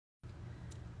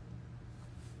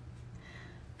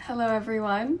Hello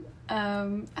everyone.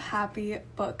 Happy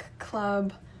book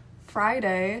club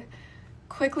Friday.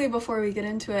 Quickly before we get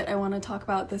into it, I want to talk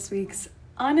about this week's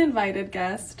uninvited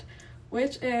guest,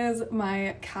 which is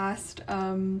my cast.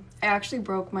 I actually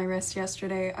broke my wrist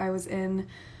yesterday. I was in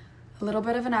a little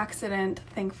bit of an accident.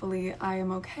 Thankfully, I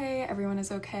am okay. Everyone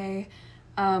is okay.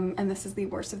 And this is the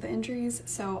worst of the injuries,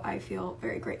 so I feel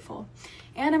very grateful.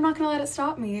 And I'm not going to let it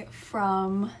stop me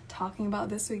from talking about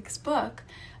this week's book,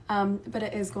 but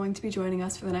it is going to be joining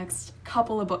us for the next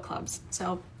couple of book clubs,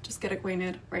 so just get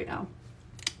acquainted right now.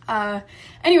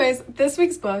 Anyways, this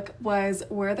week's book was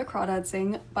Where the Crawdads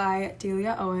Sing by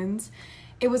Delia Owens.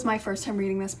 It was my first time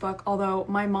reading this book, although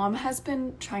my mom has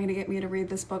been trying to get me to read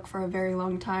this book for a very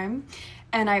long time,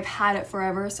 and I've had it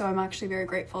forever, so I'm actually very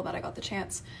grateful that I got the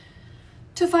chance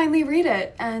to finally read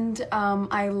it, and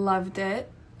I loved it.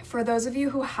 For those of you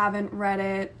who haven't read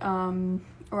it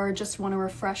or just want a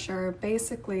refresher,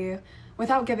 basically,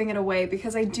 without giving it away,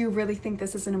 because I do really think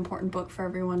this is an important book for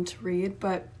everyone to read,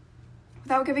 but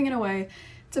without giving it away,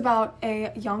 it's about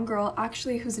a young girl,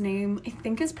 actually, whose name I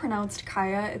think is pronounced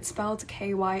Kaia. It's spelled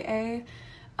K-Y-A.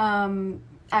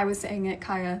 I was saying it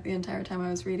Kaia the entire time I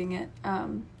was reading it.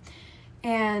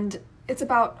 And it's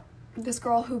about this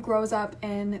girl who grows up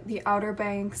in the Outer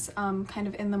Banks, kind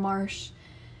of in the marsh,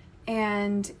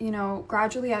 and, you know,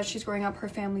 gradually as she's growing up, her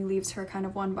family leaves her kind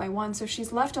of one by one, so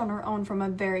she's left on her own from a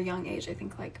very young age, I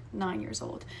think like 9 years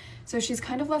old. So she's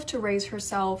kind of left to raise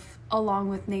herself along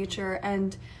with nature,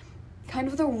 and kind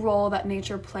of the role that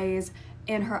nature plays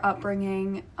in her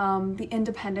upbringing, the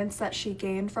independence that she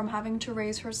gained from having to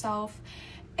raise herself,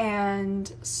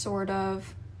 and sort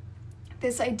of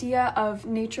this idea of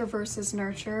nature versus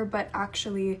nurture, but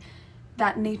actually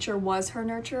that nature was her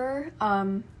nurturer,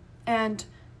 and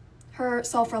her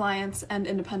self-reliance and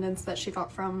independence that she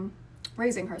got from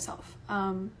raising herself.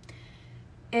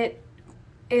 It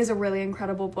is a really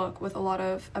incredible book with a lot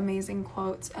of amazing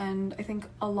quotes and I think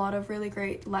a lot of really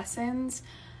great lessons.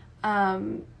 I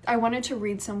wanted to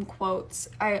read some quotes.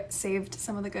 I saved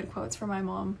some of the good quotes for my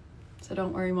mom, so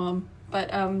don't worry, Mom. But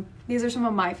these are some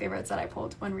of my favorites that I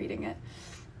pulled when reading it.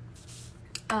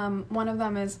 One of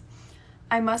them is,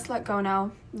 "I must let go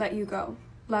now, let you go.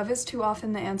 Love is too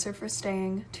often the answer for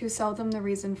staying, too seldom the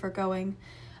reason for going.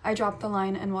 I drop the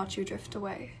line and watch you drift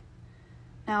away."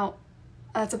 Now,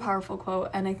 that's a powerful quote,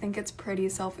 and I think it's pretty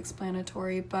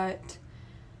self-explanatory, but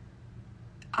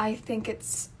I think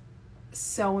it's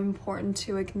so important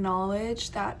to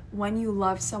acknowledge that when you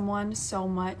love someone so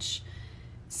much,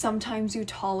 sometimes you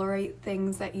tolerate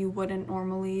things that you wouldn't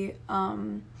normally.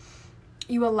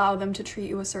 You allow them to treat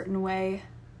you a certain way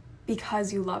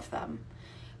because you love them.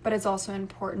 But it's also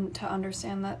important to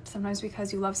understand that sometimes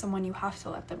because you love someone, you have to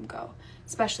let them go,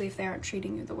 especially if they aren't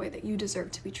treating you the way that you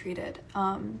deserve to be treated.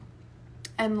 And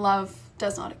love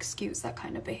does not excuse that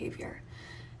kind of behavior.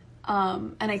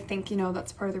 And I think, you know,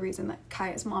 that's part of the reason that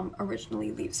Kaia's mom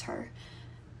originally leaves her.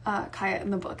 Kaia in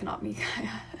the book, not me,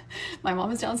 Kaia. My mom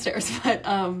is downstairs, but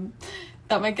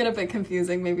that might get a bit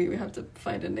confusing. Maybe we have to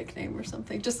find a nickname or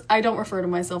something. Just, I don't refer to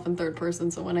myself in third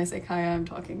person, so when I say Kaia, I'm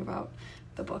talking about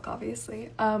the book, obviously.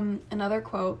 Another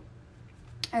quote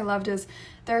I loved is,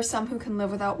 "There are some who can live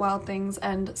without wild things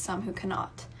and some who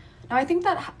cannot." Now, I think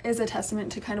that is a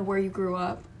testament to kind of where you grew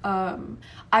up.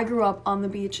 I grew up on the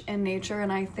beach in nature,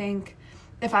 and I think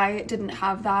if I didn't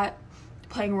have that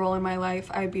playing a role in my life,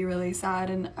 I'd be really sad,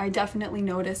 and I definitely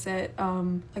notice it.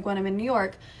 Like when I'm in New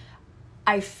York,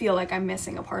 I feel like I'm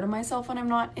missing a part of myself when I'm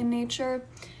not in nature,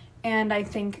 and I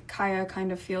think Kaia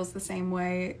kind of feels the same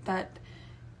way, that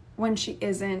when she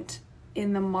isn't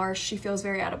in the marsh, she feels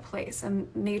very out of place,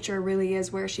 and nature really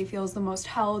is where she feels the most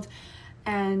held,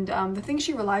 and the thing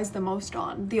she relies the most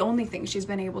on, the only thing she's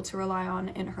been able to rely on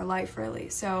in her life, really.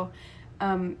 So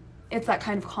it's that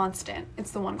kind of constant.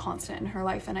 It's the one constant in her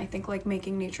life, and I think like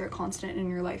making nature a constant in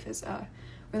your life is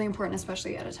really important,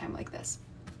 especially at a time like this.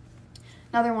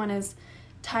 Another one is,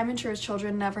 "Time ensures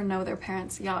children never know their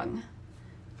parents young."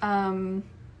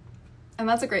 And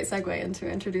that's a great segue into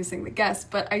introducing the guest,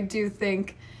 but I do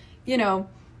think, you know,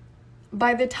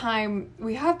 by the time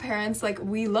we have parents, like,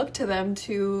 we look to them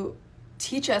to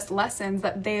teach us lessons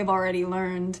that they've already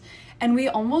learned, and we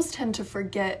almost tend to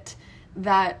forget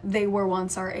that they were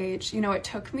once our age. You know, it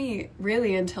took me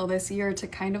really until this year to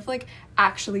kind of like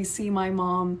actually see my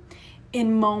mom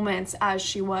in moments as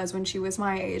she was when she was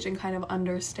my age and kind of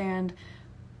understand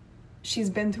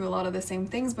she's been through a lot of the same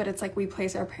things, but it's like we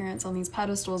place our parents on these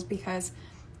pedestals because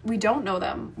we don't know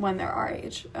them when they're our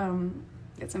age.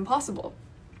 It's impossible.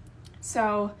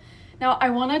 So now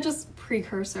I want to just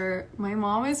precursor, my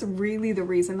mom is really the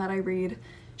reason that I read.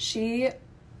 She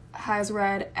has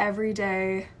read every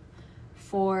day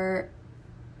for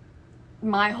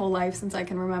my whole life since I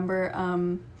can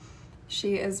remember.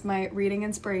 She is my reading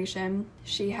inspiration.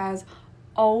 She has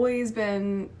always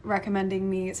been recommending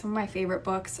me some of my favorite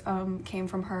books came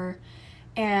from her.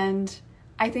 And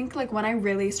I think like when I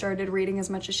really started reading as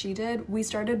much as she did, we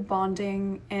started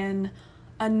bonding in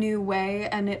a new way,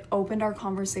 and it opened our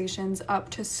conversations up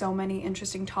to so many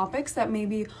interesting topics that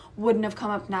maybe wouldn't have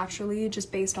come up naturally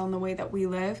just based on the way that we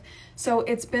live. So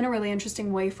it's been a really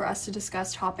interesting way for us to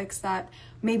discuss topics that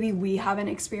maybe we haven't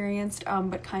experienced,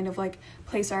 but kind of like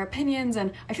place our opinions.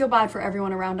 And I feel bad for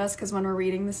everyone around us, because when we're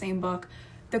reading the same book,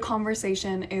 the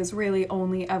conversation is really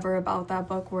only ever about that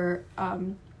book. Where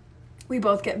we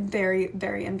both get very,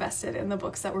 very invested in the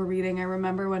books that we're reading. I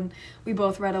remember when we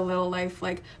both read A Little Life,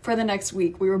 like for the next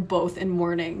week, we were both in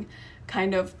mourning,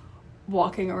 kind of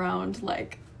walking around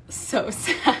like so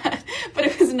sad. But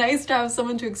it was nice to have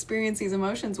someone to experience these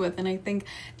emotions with. And I think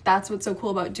that's what's so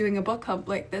cool about doing a book club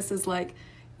like this, is like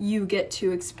you get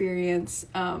to experience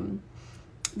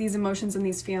these emotions and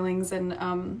these feelings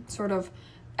and sort of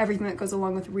everything that goes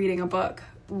along with reading a book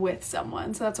with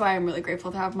someone. So that's why I'm really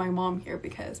grateful to have my mom here,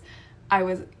 because I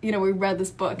was, we read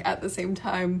this book at the same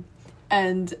time,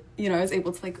 and, I was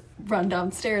able to like run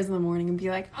downstairs in the morning and be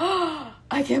like, oh,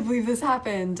 I can't believe this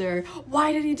happened, or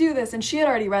why did he do this? And she had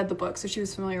already read the book, so she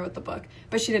was familiar with the book,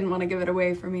 but she didn't want to give it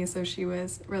away for me, so she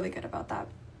was really good about that.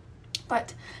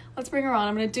 But let's bring her on.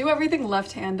 I'm going to do everything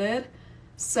left-handed,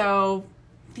 so,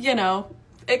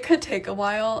 it could take a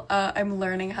while. I'm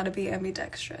learning how to be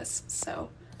ambidextrous, so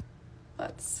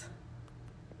let's...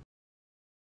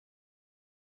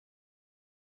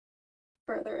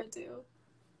 Further ado,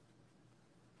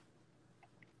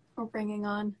 we're bringing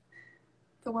on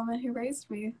the woman who raised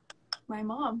me, my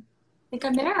mom. I think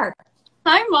I'm there.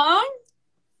 Hi, Mom.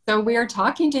 So we are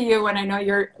talking to you when I know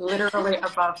you're literally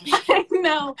above me. I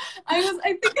know. I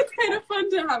think it's kind of fun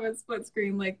to have a split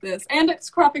screen like this, and it's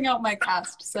cropping out my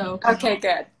cast. So okay,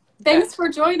 good. Thanks for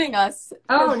joining us.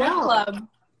 Oh no, club.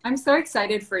 I'm so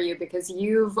excited for you, because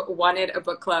you've wanted a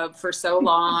book club for so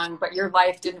long, but your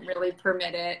life didn't really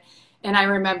permit it. And I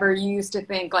remember you used to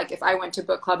think, like, if I went to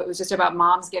book club, it was just about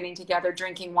moms getting together,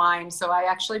 drinking wine. So I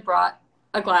actually brought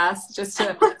a glass just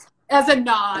to, as a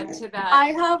nod to that. I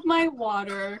have my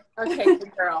water. Okay,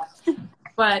 good girl.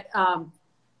 But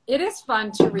it is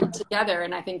fun to read together.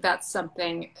 And I think that's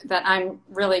something that I'm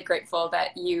really grateful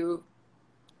that you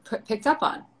picked up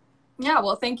on. Yeah,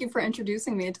 well, thank you for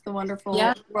introducing me to the wonderful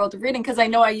world of reading, because I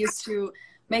know I used to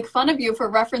make fun of you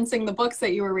for referencing the books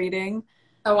that you were reading.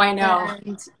 Oh, I know.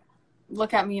 And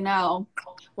look at me now.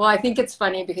 Well, I think it's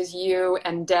funny because you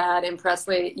and Dad and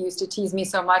Presley used to tease me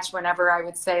so much whenever I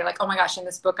would say, like, oh my gosh, in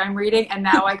this book I'm reading, and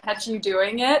now I catch you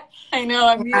doing it. I know,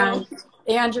 I'm you.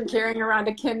 And you're carrying around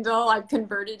a Kindle. I've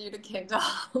converted you to Kindle.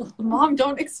 Mom,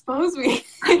 don't expose me.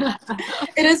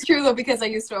 It is true, though, because I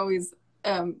used to always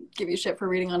give you shit for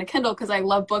reading on a Kindle, because I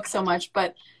love books so much.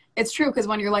 But it's true, because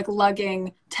when you're like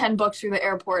lugging 10 books through the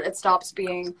airport, it stops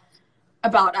being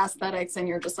about aesthetics, and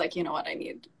you're just like, you know what, I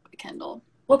need a Kindle.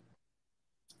 Well,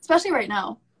 especially right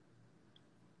now.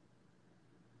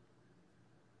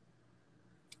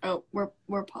 Oh,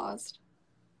 we're paused.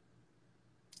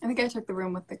 I think I took the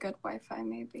room with the good Wi-Fi,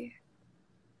 maybe.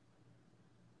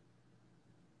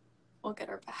 We'll get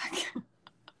her back.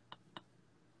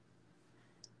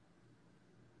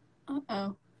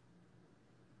 Uh-oh.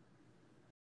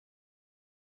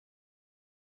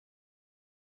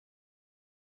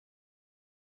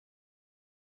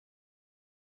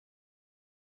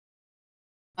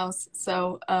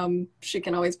 So she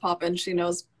can always pop in. She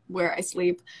knows where I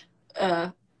sleep.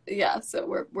 Yeah,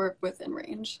 so we're within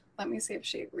range. Let me see if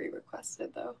she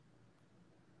re-requested, though.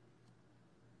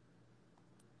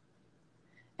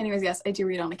 Anyways, yes, I do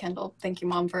read on a Kindle. Thank you,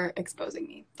 Mom, for exposing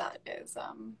me. That is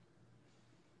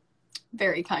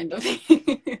very kind of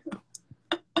you.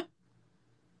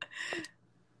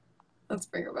 Let's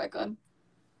bring her back on.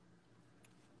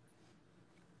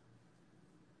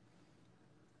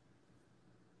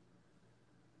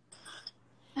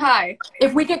 Hi.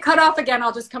 If we get cut off again,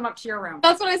 I'll just come up to your room.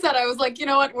 That's what I said. I was like, you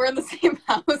know what? We're in the same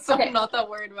house, so okay. I'm not that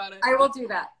worried about it. I will do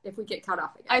that if we get cut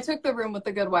off again. I took the room with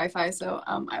the good Wi-Fi, so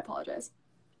I apologize.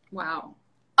 Wow.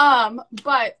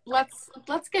 But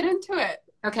let's get into it.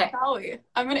 Okay. Callie,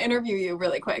 I'm going to interview you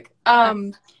really quick.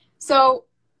 So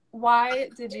why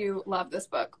did you love this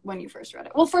book when you first read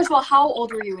it? Well, first of all, how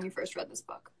old were you when you first read this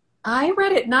book? I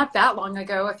read it not that long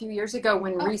ago, a few years ago,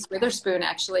 when Reese Witherspoon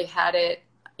actually had it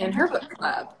in her book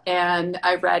club, and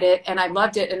I read it and I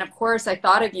loved it. And of course I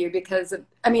thought of you because,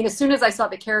 I mean, as soon as I saw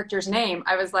the character's name,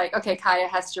 I was like, okay, Kaia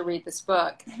has to read this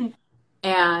book.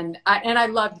 And I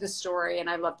loved the story and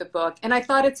I loved the book. And I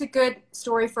thought it's a good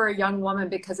story for a young woman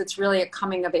because it's really a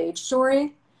coming of age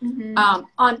story.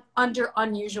 Under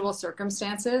unusual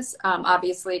circumstances.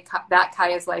 Obviously, that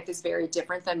Kaia's life is very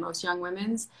different than most young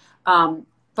women's.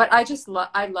 But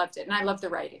I loved it, and I love the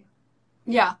writing.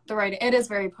 Yeah, the writing. It is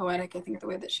very poetic, I think, the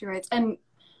way that she writes. And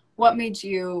what made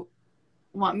you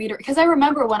want me to? Because I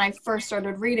remember when I first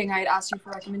started reading, I had asked you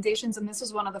for recommendations, and this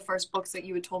was one of the first books that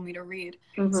you had told me to read.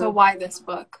 So why this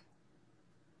book?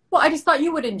 Well, I just thought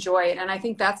you would enjoy it, and I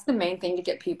think that's the main thing to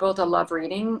get people to love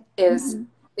reading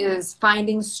is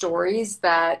finding stories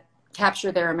that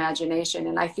capture their imagination.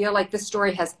 And I feel like this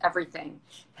story has everything.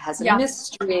 It has a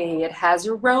mystery, it has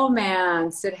a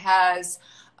romance, it has,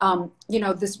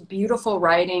 this beautiful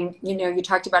writing. You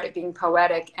talked about it being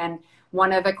poetic. And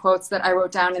one of the quotes that I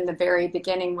wrote down in the very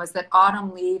beginning was that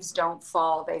autumn leaves don't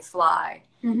fall, they fly.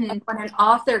 And when an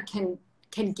author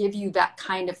can give you that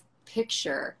kind of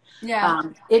picture,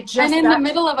 and in the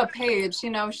middle of a page,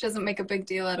 she doesn't make a big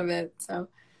deal out of it. So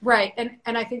right.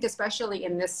 And I think especially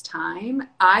in this time,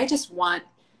 I just want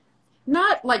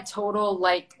not like total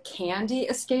like candy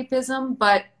escapism,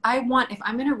 but I want, if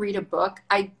I'm going to read a book,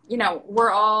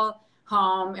 we're all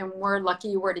home and we're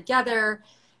lucky we're together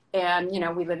and,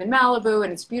 we live in Malibu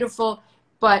and it's beautiful,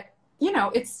 but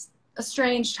it's a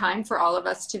strange time for all of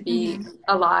us to be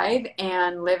alive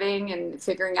and living and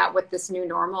figuring out what this new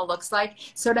normal looks like.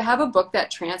 So to have a book that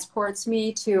transports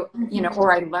me to,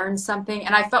 or I learn something,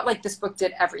 and I felt like this book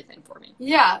did everything for me.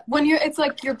 Yeah, it's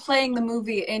like you're playing the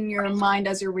movie in your mind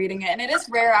as you're reading it, and it is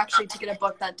rare actually to get a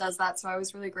book that does that. So I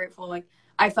was really grateful. Like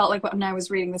I felt like when I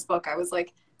was reading this book, I was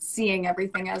like seeing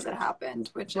everything as it happened,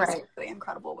 which is a really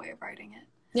incredible way of writing it.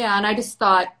 Yeah, and I just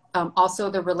thought also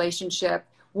the relationship.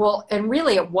 Well, and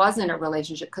really it wasn't a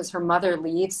relationship because her mother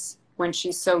leaves when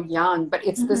she's so young, but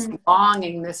it's this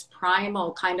longing, this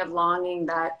primal kind of longing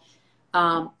that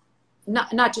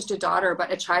not just a daughter,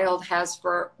 but a child has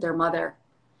for their mother.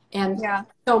 And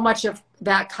so much of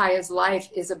that Kaia's life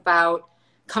is about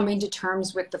coming to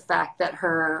terms with the fact that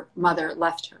her mother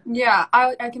left her. Yeah,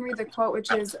 I can read the quote, which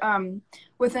is,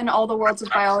 within all the worlds of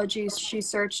biology, she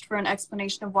searched for an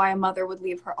explanation of why a mother would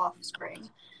leave her offspring.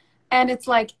 And it's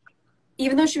like,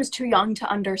 even though she was too young to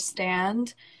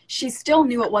understand, she still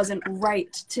knew it wasn't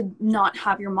right to not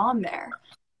have your mom there.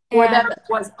 Or that it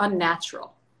was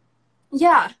unnatural.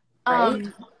 Yeah. Right?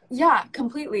 Yeah,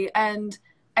 completely. And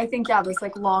I think, this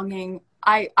like longing,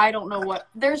 I don't know what,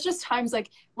 there's just times like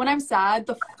when I'm sad,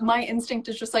 my instinct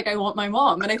is just like, I want my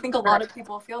mom. And I think a lot of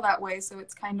people feel that way. So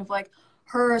it's kind of like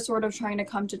her sort of trying to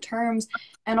come to terms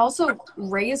and also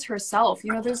raise herself.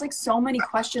 There's like so many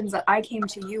questions that I came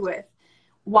to you with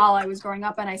while I was growing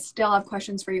up, and I still have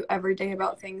questions for you every day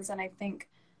about things. And I think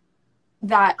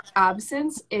that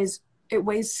absence it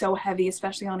weighs so heavy,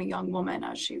 especially on a young woman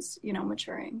as she's,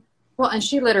 maturing. Well, and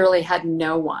she literally had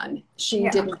no one. She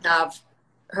didn't have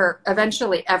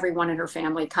eventually everyone in her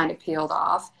family kind of peeled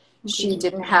off. She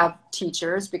didn't have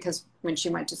teachers because when she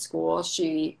went to school,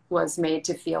 she was made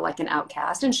to feel like an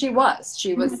outcast. And she was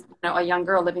a young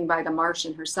girl living by the marsh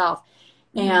in herself.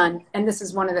 And this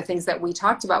is one of the things that we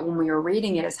talked about when we were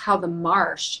reading it, is how the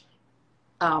marsh,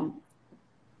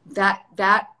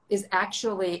 that is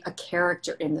actually a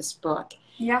character in this book.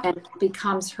 Yeah. And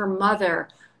becomes her mother,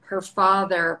 her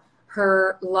father,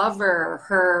 her lover,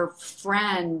 her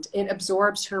friend. It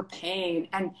absorbs her pain.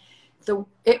 And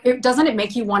it doesn't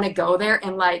make you want to go there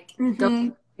and like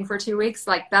go for 2 weeks?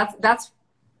 Like that's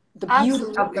the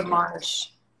beauty of the marsh.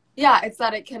 Yeah, it's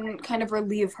that it can kind of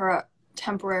relieve her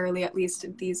temporarily, at least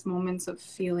at these moments of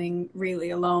feeling really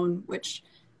alone, which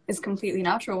is completely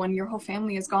natural when your whole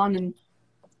family is gone. And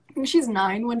I think she's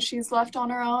 9 when she's left on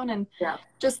her own, and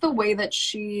just the way that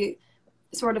she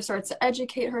sort of starts to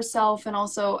educate herself. And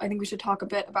also I think we should talk a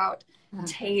bit about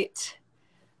Tate,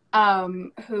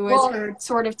 who is her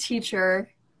sort of teacher.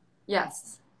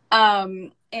 Yes.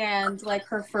 And like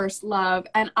her first love.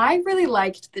 And I really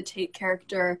liked the Tate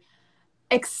character,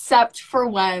 except for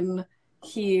when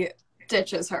he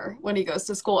ditches her when he goes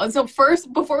to school. And so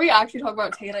first, before we actually talk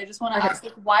about Tate, I just want to ask,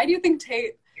 like, why do you think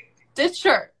Tate ditched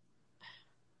her?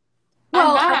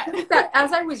 Well, I think that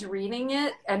as I was reading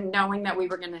it and knowing that we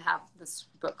were going to have this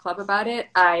book club about it,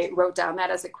 I wrote down that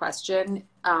as a question.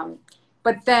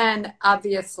 But then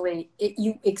obviously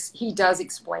he does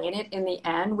explain it in the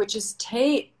end, which is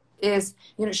Tate is,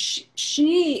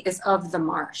 she is of the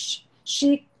marsh.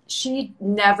 She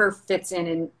never fits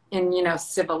in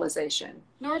civilization.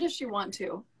 Nor does she want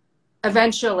to.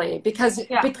 Eventually, because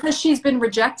she's been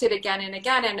rejected again and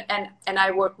again. And I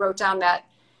wrote down that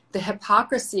the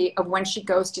hypocrisy of when she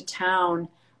goes to town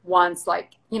once,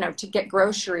 like, you know, to get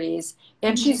groceries,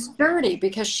 and she's dirty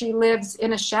because she lives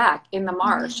in a shack in the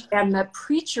marsh, and the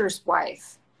preacher's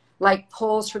wife like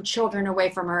pulls her children away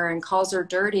from her and calls her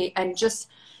dirty. And just,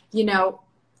 you know,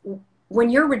 when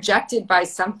you're rejected by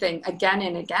something again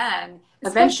and again,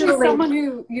 especially eventually someone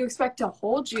who you expect to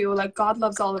hold you, like God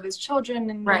loves all of his children,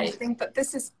 and when you think that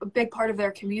this is a big part of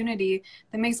their community,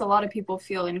 that makes a lot of people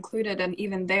feel included, and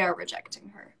even they are rejecting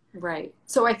her. Right.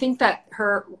 So I think that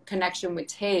her connection with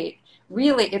Tate,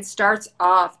 really, it starts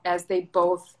off as they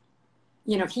both,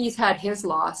 you know, he's had his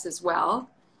loss as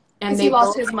well, and he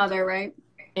lost his mother, right?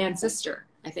 And sister,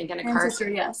 I think, in a and car. Sister,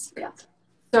 yes, yeah.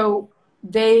 So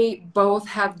they both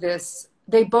have this.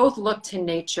 They both look to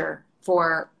nature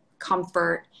for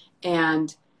comfort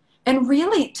and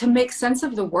really to make sense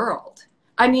of the world.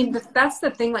 I mean, that's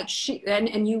the thing. Like she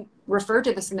and you referred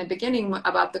to this in the beginning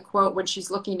about the quote when she's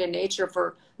looking to nature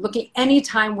for looking any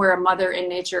time where a mother in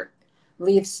nature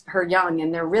leaves her young,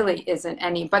 and there really isn't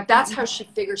any. But that's how she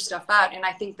figures stuff out. And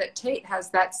I think that Tate has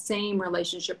that same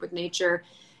relationship with nature.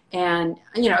 And,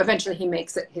 you know, eventually he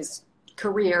makes it his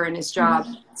career and his job.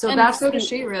 So and that's so does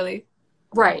she, really.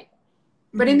 Right.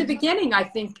 But in the beginning, I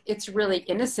think it's really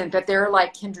innocent that they're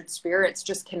like kindred spirits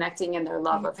just connecting in their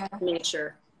love of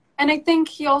nature. And I think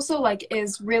he also like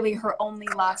is really her only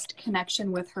last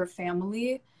connection with her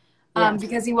family,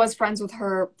 because he was friends with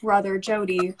her brother,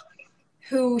 Jody,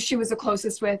 who she was the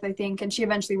closest with, I think, and she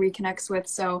eventually reconnects with.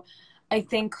 So I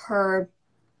think her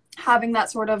having that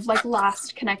sort of like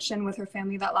last connection with her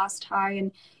family, that last tie,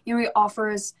 and, you know, he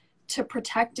offers to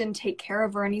protect and take care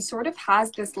of her, and he sort of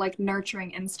has this like nurturing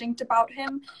instinct about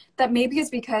him that maybe is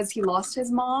because he lost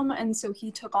his mom, and so he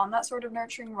took on that sort of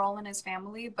nurturing role in his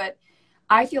family. But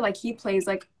I feel like he plays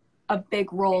like a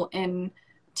big role in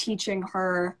teaching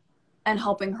her and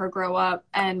helping her grow up,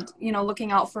 and, you know,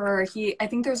 looking out for her. I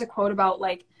think there's a quote about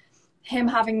like him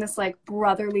having this like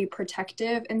brotherly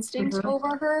protective instinct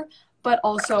over her, but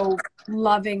also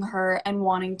loving her and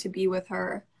wanting to be with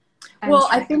her. Well,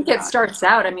 I think it starts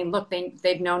out, I mean, look,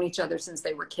 they've known each other since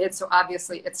they were kids. So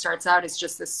obviously it starts out as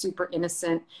just this super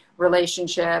innocent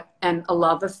relationship and a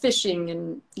love of fishing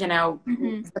and, you know,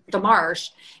 the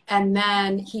marsh. And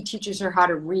then he teaches her how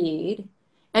to read.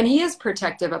 And he is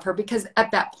protective of her because at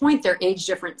that point, their age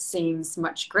difference seems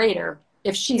much greater.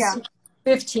 If she's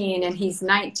 15 and he's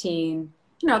 19,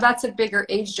 you know, that's a bigger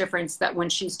age difference than when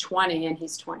she's 20 and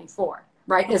he's 24,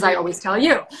 right? As I always tell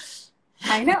you.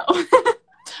 I know.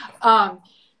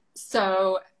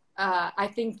 So I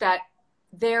think that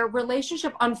their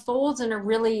relationship unfolds in a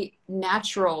really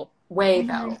natural way,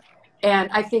 though. And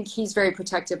I think he's very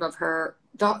protective of her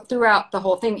throughout the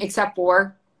whole thing, except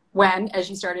for when, as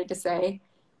you started to say,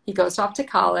 he goes off to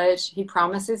college. He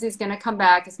promises he's going to come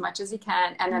back as much as he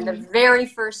can. And then the very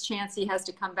first chance he has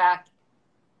to come back,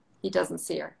 he doesn't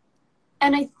see her.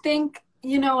 And I think,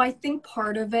 you know, I think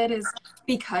part of it is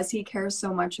because he cares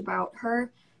so much about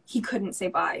her, he couldn't say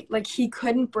bye. Like, he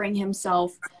couldn't bring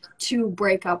himself to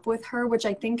break up with her, which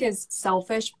I think is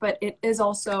selfish, but it is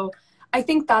also, I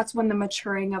think that's when the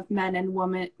maturing of men and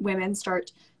women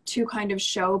start to kind of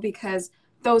show, because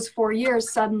those 4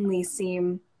 years suddenly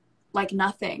seem like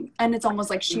nothing. And it's almost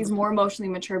like she's more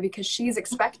emotionally mature because she's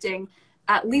expecting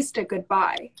at least a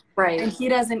goodbye. Right. And he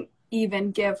doesn't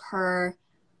even give her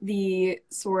the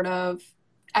sort of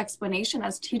explanation,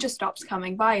 as he just stops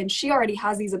coming by, and she already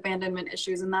has these abandonment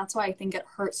issues. And that's why I think it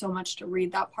hurt so much to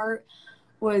read that part,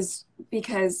 was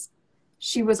because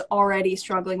she was already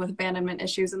struggling with abandonment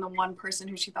issues, and the one person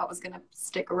who she thought was going to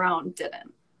stick around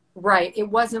didn't. Right. It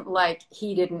wasn't like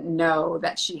he didn't know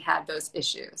that she had those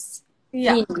issues.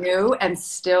 Yeah. He knew and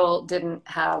still didn't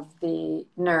have the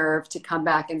nerve to come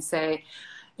back and say,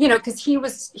 you know, because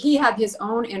he had his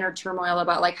own inner turmoil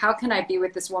about, like, how can I be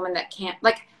with this woman that can't,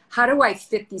 like, how do I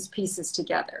fit these pieces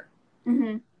together?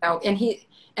 You know, and he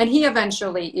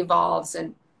eventually evolves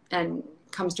and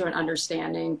comes to an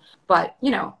understanding. But,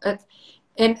 you know,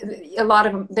 and a lot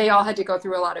of them, they all had to go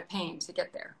through a lot of pain to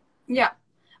get there. Yeah.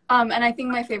 And I think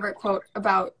my favorite quote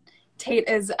about Tate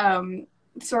is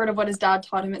sort of what his dad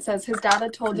taught him. It says, his dad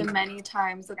had told him many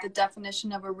times that the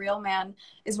definition of a real man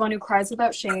is one who cries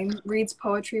without shame, reads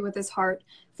poetry with his heart,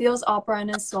 feels opera in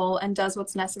his soul, and does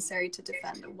what's necessary to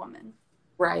defend a woman.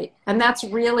 Right. And that's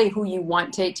really who you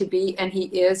want Tate to be. And he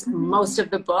is most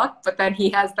of the book, but then he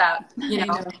has that, you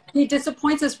know, he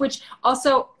disappoints us, which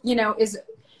also, you know, is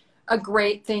a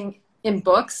great thing in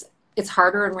books. It's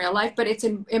harder in real life, but it's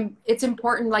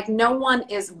important. Like, no one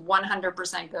is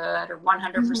 100% good or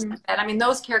 100% bad. I mean,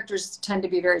 those characters tend to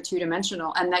be very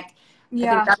two-dimensional. And like, I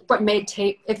think that's what made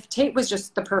Tate, if Tate was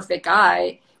just the perfect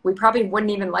guy, we probably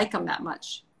wouldn't even like him that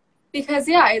much. Because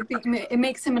yeah, it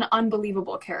makes him an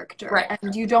unbelievable character, Right.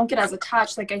 and you don't get as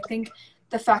attached. Like, I think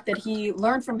the fact that he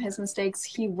learned from his mistakes,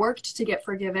 he worked to get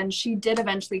forgiven. She did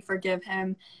eventually forgive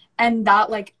him, and that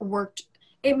like worked.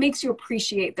 It makes you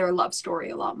appreciate their love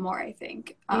story a lot more, I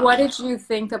think. What did you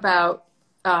think about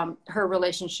her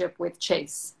relationship with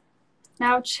Chase?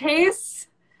 Now, Chase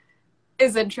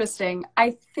is interesting.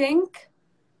 I think,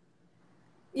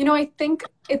 I think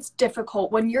it's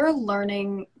difficult when you're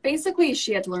learning. Basically,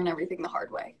 she had to learn everything the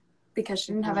hard way because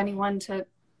she didn't have anyone to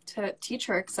teach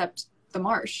her except the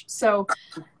Marsh. So,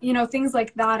 things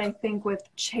like that, I think with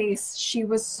Chase, she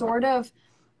was sort of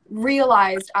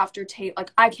realized after Tate,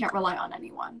 like, I can't rely on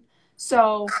anyone.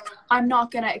 So I'm not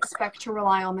going to expect to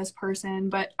rely on this person,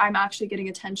 but I'm actually getting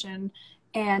attention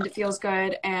and it feels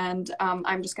good, and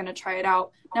I'm just going to try it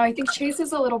out. Now, I think Chase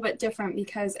is a little bit different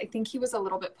because I think he was a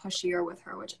little bit pushier with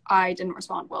her, which I didn't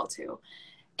respond well to.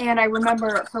 And I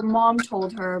remember her mom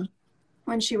told her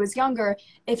when she was younger,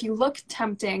 if you look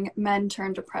tempting, men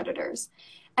turn to predators.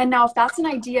 And now if that's an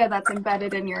idea that's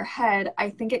embedded in your head, I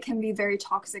think it can be very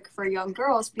toxic for young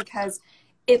girls because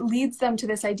it leads them to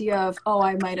this idea of, oh,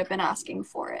 I might have been asking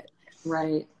for it.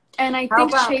 Right. And I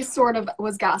think Chase sort of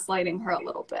was gaslighting her a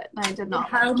little bit. And I did not.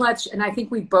 How much, and I think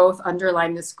we both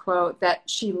underlined this quote, that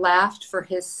she laughed for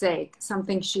his sake,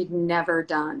 something she'd never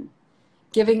done.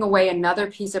 Giving away another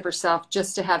piece of herself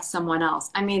just to have someone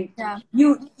else. I mean, yeah.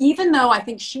 Even though I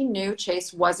think she knew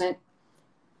Chase wasn't,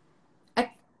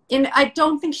 and I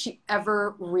don't think she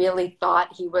ever really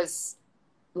thought he was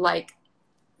like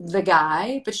the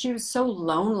guy, but she was so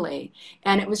lonely.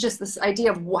 And it was just this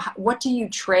idea of what do you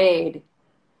trade?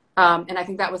 And I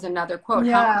think that was another quote.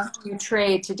 Yeah. How much do you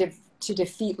trade to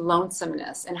defeat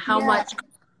lonesomeness? And how much,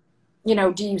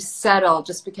 do you settle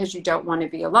just because you don't want to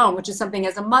be alone? Which is something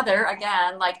as a mother,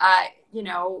 again, like I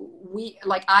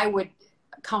would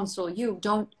counsel you,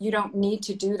 you don't need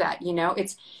to do that.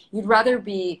 You'd rather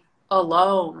be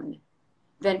alone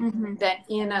than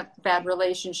in a bad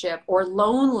relationship or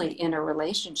lonely in a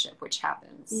relationship, which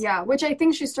happens. Yeah, which I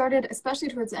think she started, especially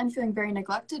towards the end, feeling very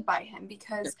neglected by him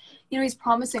because, he's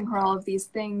promising her all of these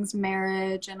things,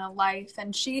 marriage and a life.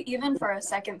 And she, even for a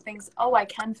second, thinks, oh, I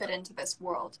can fit into this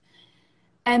world.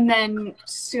 And then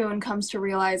soon comes to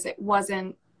realize it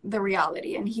wasn't the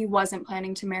reality and he wasn't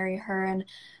planning to marry her. And,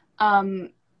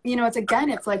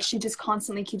 it's like she just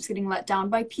constantly keeps getting let down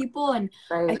by people. And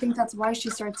I think that's why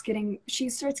she starts getting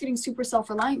super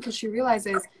self-reliant because she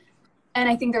realizes, and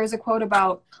I think there was a quote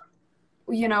about,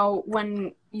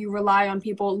 when you rely on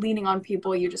people, leaning on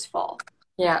people, you just fall.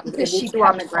 Yeah, because she's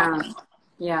on the ground.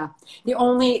 Yeah. The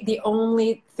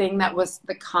only thing that was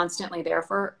constantly there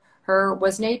for her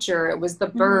was nature. It was the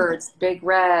birds, Big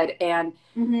Red, and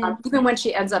even when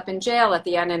she ends up in jail at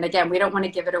the end. And again, we don't want to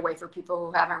give it away for people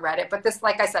who haven't read it, but this,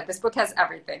 like I said, this book has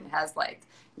everything. It has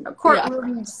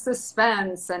courtroom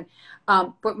suspense, and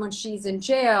but when she's in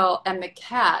jail and the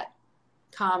cat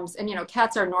comes, and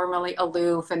cats are normally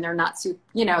aloof and they're not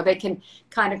they can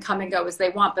kind of come and go as they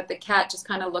want, but the cat just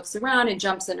kind of looks around and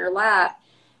jumps in her lap,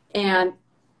 and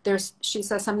she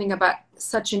says something about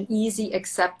such an easy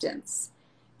acceptance.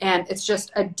 And it's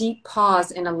just a deep pause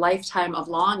in a lifetime of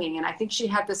longing. And I think she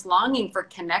had this longing for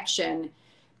connection,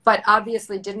 but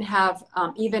obviously didn't have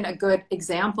even a good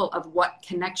example of what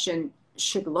connection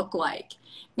should look like.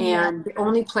 And the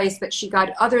only place that she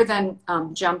got, other than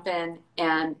Jumpin'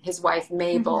 and his wife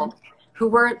Mabel, who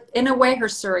were in a way her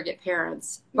surrogate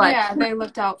parents, but they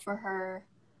looked out for her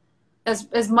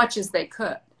as much as they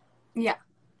could. Yeah,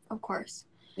 of course.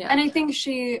 Yeah. And I think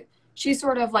she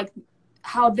sort of like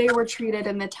how they were treated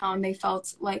in the town, they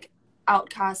felt like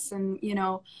outcasts, and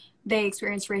they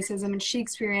experienced racism, and she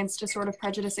experienced a sort of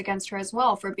prejudice against her as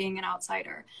well for being an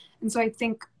outsider. And so I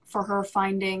think for her,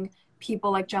 finding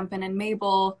people like Jumpin' and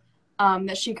Mabel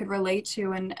that she could relate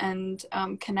to and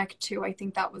connect to, I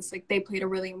think that was like they played a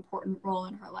really important role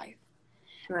in her life.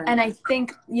 Right. And I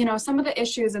think some of the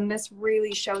issues, and this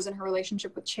really shows in her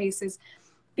relationship with Chase, is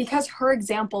because her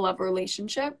example of a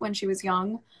relationship when she was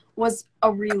young was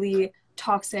a really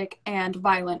toxic and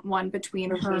violent one between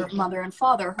her mother and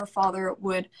father. Her father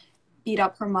would beat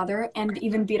up her mother and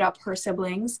even beat up her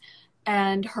siblings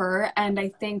and her. And I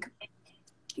think,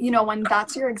 when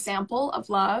that's your example of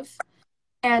love,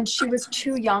 and she was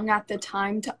too young at the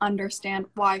time to understand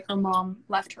why her mom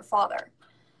left her father,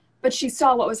 but she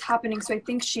saw what was happening. So I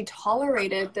think she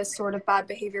tolerated this sort of bad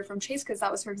behavior from Chase because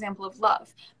that was her example of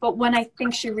love. But when I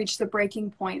think she reached the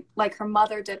breaking point, like her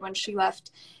mother did when she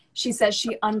left, she says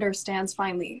she understands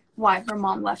finally why her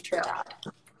mom left her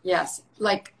dad. Yes.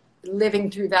 Like living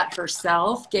through that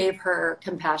herself gave her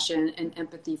compassion and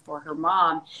empathy for her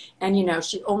mom. And, you know,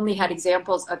 she only had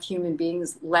examples of human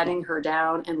beings letting her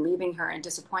down and leaving her and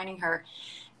disappointing her.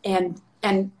 And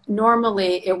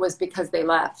normally it was because they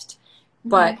left.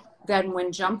 But then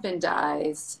when Jumpin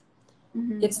dies,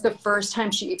 it's the first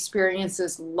time she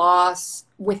experiences loss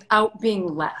without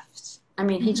being left. I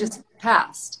mean, he just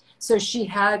passed. So she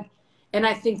had, and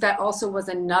I think that also was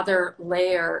another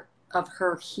layer of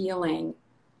her healing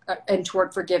and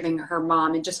toward forgiving her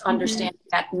mom, and just understanding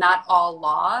that not all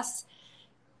loss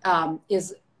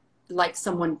is like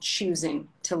someone choosing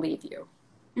to leave you.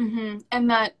 And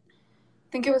that,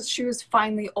 I think it was, she was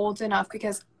finally old enough,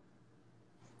 because,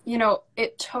 you know,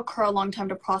 it took her a long time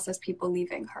to process people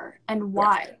leaving her and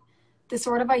why. The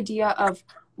sort of idea of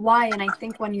why. And I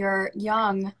think when you're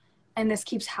young and this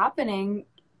keeps happening,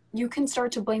 you can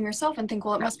start to blame yourself and think,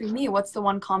 well, it must be me. What's the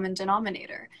one common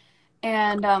denominator?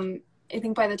 And I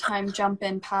think by the time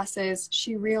Jumpin passes,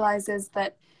 she realizes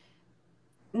that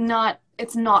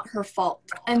it's not her fault,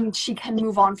 and she can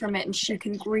move on from it, and she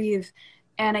can grieve.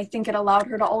 And I think it allowed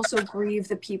her to also grieve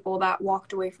the people that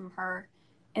walked away from her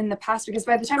in the past, because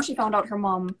by the time she found out her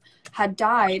mom had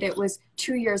died, it was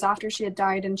 2 years after she had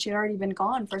died, and she had already been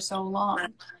gone for so long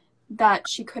that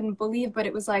she couldn't believe. But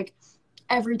it was like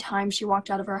every time she walked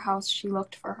out of her house, she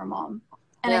looked for her mom.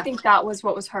 And I think that was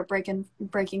what was heartbreaking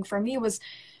for me, was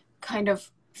kind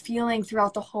of feeling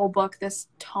throughout the whole book this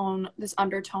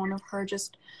undertone of her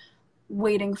just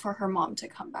waiting for her mom to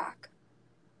come back.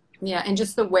 Yeah, and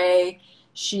just the way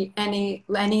she, any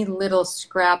little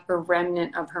scrap or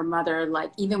remnant of her mother,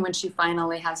 like even when she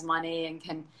finally has money and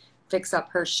can fix up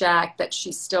her shack, that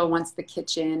she still wants the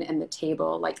kitchen and the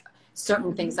table, like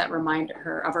certain things that remind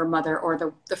her of her mother, or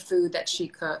the food that she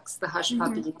cooks, the hush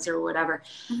puppies or whatever,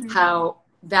 how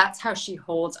that's how she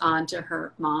holds on to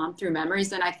her mom through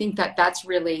memories. And I think that that's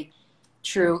really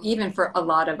true even for a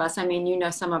lot of us. I mean, you know,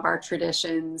 some of our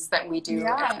traditions that we do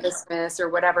at Christmas or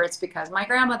whatever, it's because my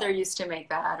grandmother used to make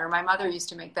that, or my mother used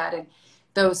to make that. And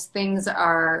those things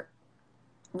are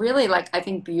really, like, I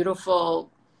think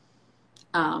beautiful.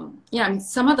 I mean,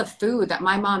 some of the food that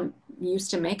my mom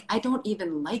used to make, I don't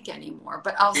even like anymore,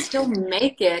 but I'll still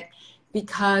make it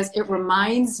because it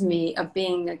reminds me of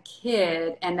being a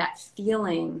kid and that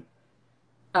feeling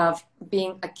of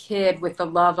being a kid with the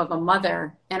love of a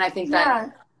mother. And I think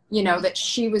that, you know, that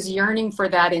she was yearning for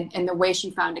that, and the way she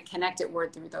found to connect it were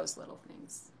through those little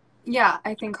things. Yeah,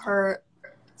 I think her,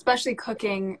 especially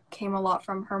cooking, came a lot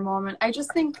from her mom. And I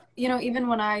just think, you know, even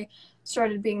when I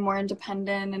started being more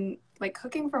independent and like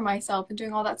cooking for myself and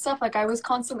doing all that stuff, like I was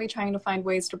constantly trying to find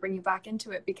ways to bring you back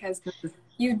into it, because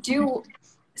you do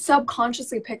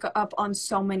subconsciously pick up on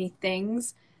so many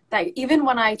things that even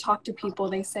when I talk to people,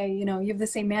 they say, you know, you have the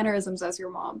same mannerisms as your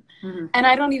mom. And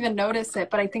I don't even notice it,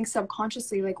 but I think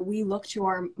subconsciously, like, we look to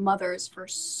our mothers for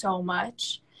so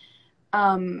much.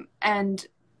 And,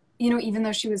 you know, even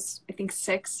though she was, I think,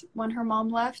 6 when her mom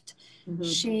left,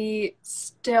 she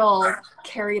still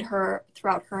carried her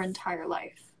throughout her entire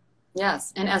life.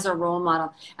 Yes, and as a role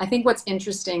model. I think what's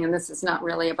interesting, and this is not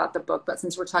really about the book, but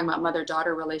since we're talking about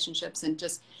mother-daughter relationships and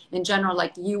just in general,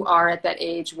 like, you are at that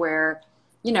age where,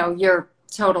 you know, you're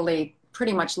totally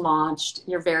pretty much launched,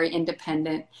 you're very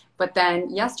independent, but then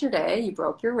yesterday you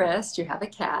broke your wrist, you have a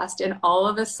cast, and all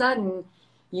of a sudden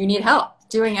you need help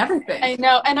doing everything. I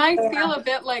know, and I feel a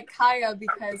bit like Kaia,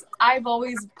 because I've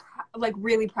always like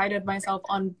really prided myself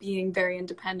on being very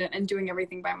independent and doing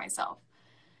everything by myself.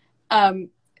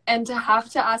 And to have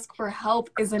to ask for help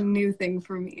is a new thing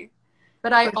for me.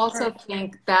 But I also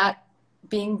think that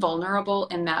being vulnerable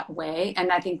in that way,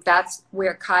 and I think that's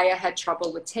where Kaia had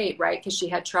trouble with Tate, right? Because she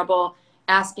had trouble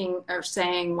asking or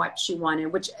saying what she wanted,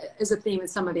 which is a theme in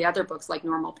some of the other books, like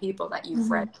Normal People, that you've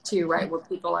read too, right? Where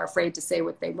people are afraid to say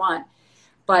what they want.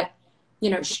 But,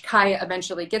 you know, Kaia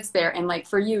eventually gets there. And like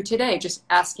for you today, just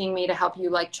asking me to help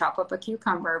you like chop up a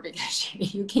cucumber because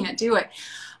you can't do it.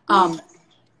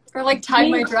 Or like tie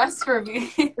my dress for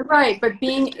me. Right. But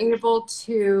being able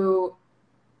to,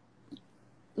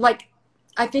 like,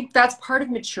 I think that's part of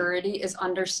maturity, is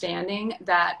understanding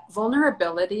that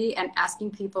vulnerability and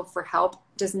asking people for help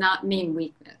does not mean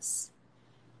weakness.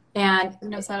 And I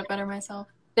know how to better myself.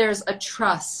 There's a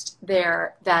trust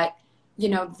there that, you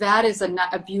know, that is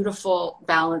a beautiful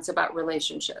balance about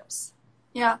relationships.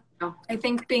 Yeah. I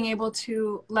think being able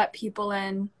to let people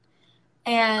in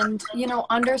and, you know,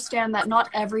 understand that not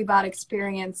every bad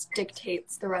experience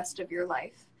dictates the rest of your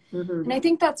life. And I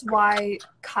think that's why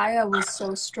Kaia was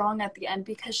so strong at the end,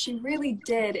 because she really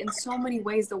did, in so many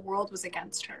ways, the world was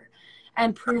against her,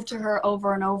 and proved to her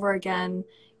over and over again,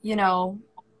 you know,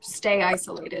 stay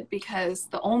isolated, because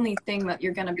the only thing that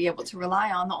you're going to be able to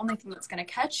rely on, the only thing that's going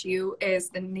to catch you is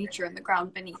the nature and the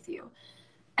ground beneath you.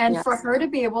 And Yes. for her to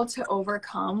be able to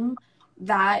overcome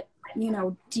that, you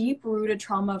know, deep rooted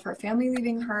trauma of her family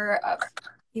leaving her, of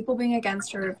people being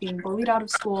against her, being bullied out of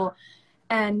school,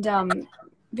 and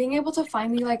being able to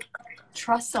finally like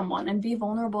trust someone and be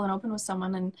vulnerable and open with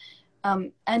someone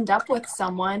and end up with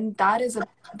someone, that is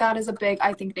a big,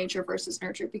 I think, nature versus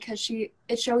nurture, because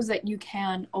it shows that you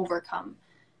can overcome.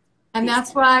 And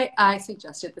that's why I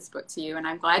suggested this book to you, and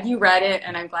I'm glad you read it,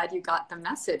 and I'm glad you got the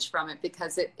message from it,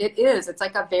 because it's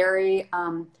like a very,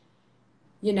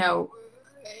 you know,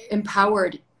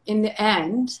 empowered in the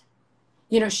end.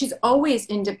 You know, she's always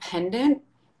independent,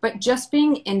 but just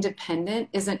being independent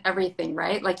isn't everything,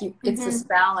 right? Like it's this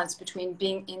balance between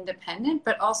being independent,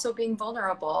 but also being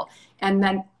vulnerable. And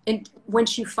then when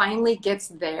she finally gets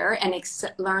there and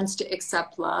learns to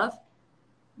accept love,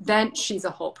 then she's a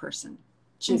whole person.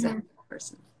 She's a whole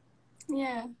person.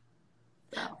 Yeah.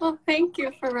 So. Well, thank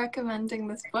you for recommending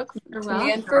this book to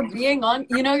me and for being on.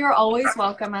 You know, you're always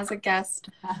welcome as a guest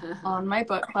on my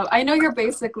book club. I know you're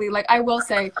basically, like, I will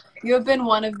say, you have been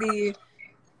one of the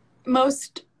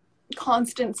most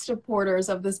constant supporters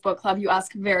of this book club. You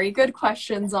ask very good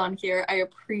questions on here. I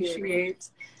appreciate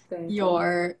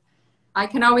your... I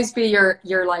can always be your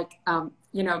like,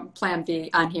 you know, plan B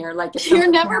on here. Like, you're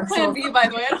never plan B, by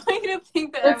the way. I don't want you to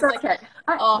think that it's I was okay.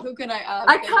 Like, oh, who can I ask?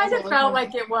 I kind of felt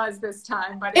like it was this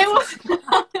time, but it was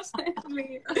not plan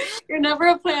B. You're never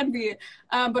a plan B.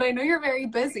 But I know you're very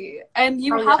busy, and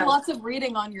you have lots of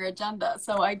reading on your agenda,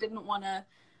 so I didn't want to,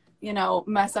 you know,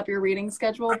 mess up your reading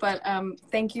schedule. But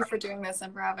thank you for doing this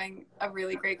and for having a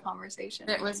really great conversation.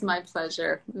 It was my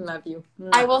pleasure. Love you.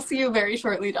 I will see you very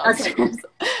shortly downstairs.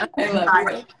 Okay. I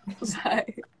love you.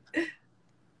 Bye.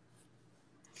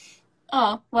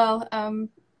 Oh, well,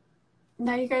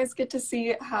 now you guys get to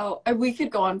see how we could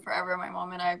go on forever, my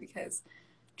mom and I, because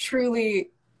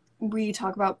truly we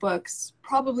talk about books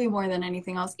probably more than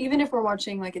anything else. Even if we're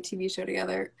watching like a TV show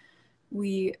together,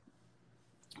 we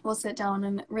will sit down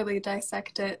and really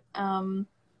dissect it. And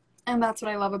that's what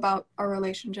I love about our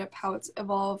relationship, how it's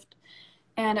evolved.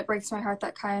 And it breaks my heart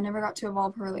that Kaia never got to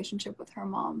evolve her relationship with her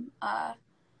mom.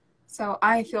 So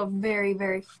I feel very,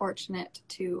 very fortunate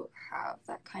to have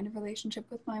that kind of relationship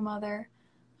with my mother.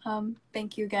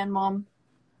 Thank you again, Mom,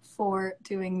 for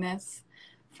doing this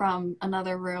from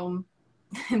another room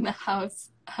in the house.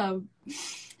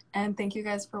 And thank you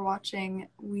guys for watching.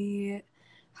 We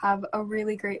have a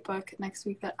really great book next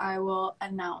week that I will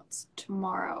announce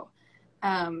tomorrow.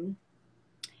 And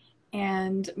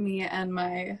me and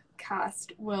my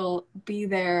cast will be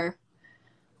there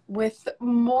with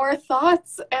more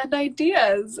thoughts and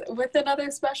ideas with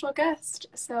another special guest.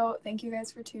 So thank you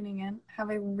guys for tuning in. Have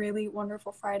a really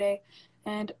wonderful Friday,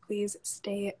 and please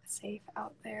stay safe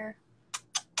out there.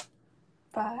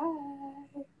 Bye.